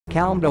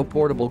Calmdo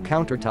portable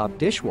countertop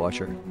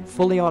dishwasher,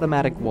 fully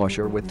automatic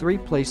washer with 3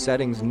 place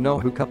settings, no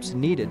hookups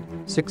needed,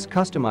 6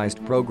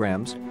 customized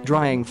programs,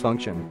 drying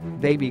function,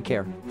 baby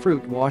care,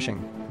 fruit washing,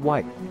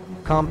 white.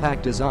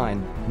 Compact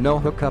design,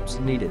 no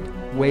hookups needed,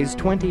 weighs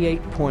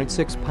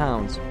 28.6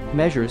 pounds,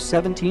 measures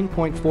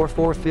 17.44,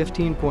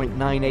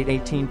 15.98,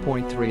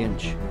 18.3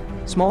 inch.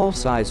 Small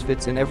size,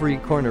 fits in every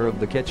corner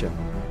of the kitchen.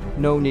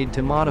 No need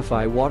to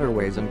modify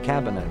waterways and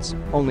cabinets,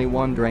 only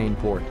 1 drain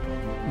port.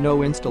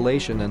 No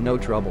installation and no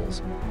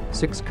troubles.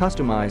 6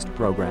 customized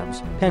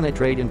programs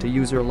penetrate into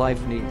user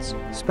life needs,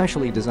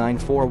 specially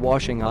designed for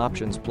washing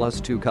options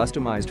plus 2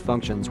 customized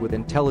functions with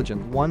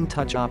intelligent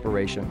one-touch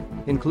operation,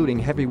 including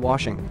heavy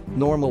washing,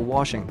 normal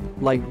washing,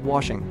 light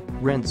washing,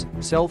 rinse,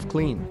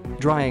 self-clean,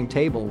 drying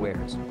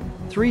tablewares.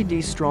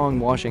 3D strong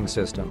washing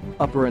system,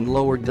 upper and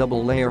lower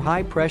double layer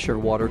high pressure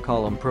water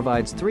column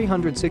provides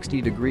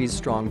 360 degrees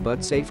strong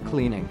but safe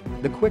cleaning,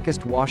 the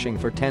quickest washing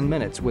for 10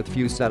 minutes with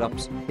few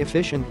setups,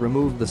 efficient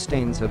remove the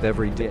stains of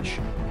every dish.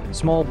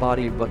 Small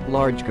body but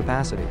large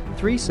capacity,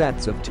 3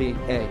 sets of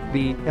TABLEWARP,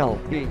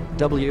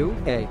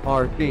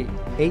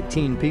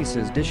 18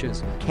 pieces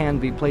dishes can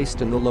be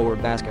placed in the lower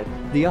basket,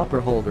 the upper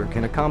holder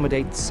can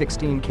accommodate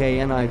 16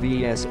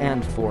 knives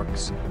and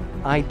forks.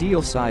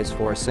 Ideal size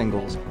for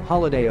singles,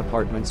 holiday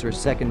apartments or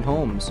second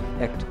homes,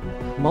 ECT.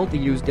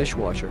 Multi-use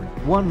dishwasher,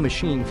 1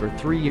 machine for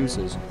 3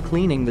 uses,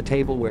 cleaning the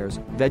tablewares,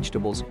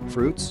 vegetables,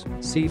 fruits,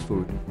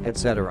 seafood,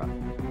 etc.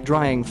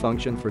 Drying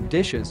function for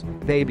dishes,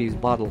 baby's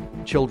bottle,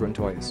 children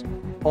toys.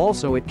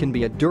 Also, it can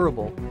be a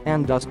durable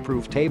and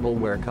dust-proof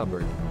tableware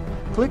cupboard.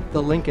 Click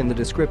the link in the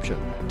description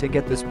to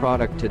get this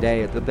product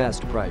today at the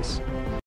best price.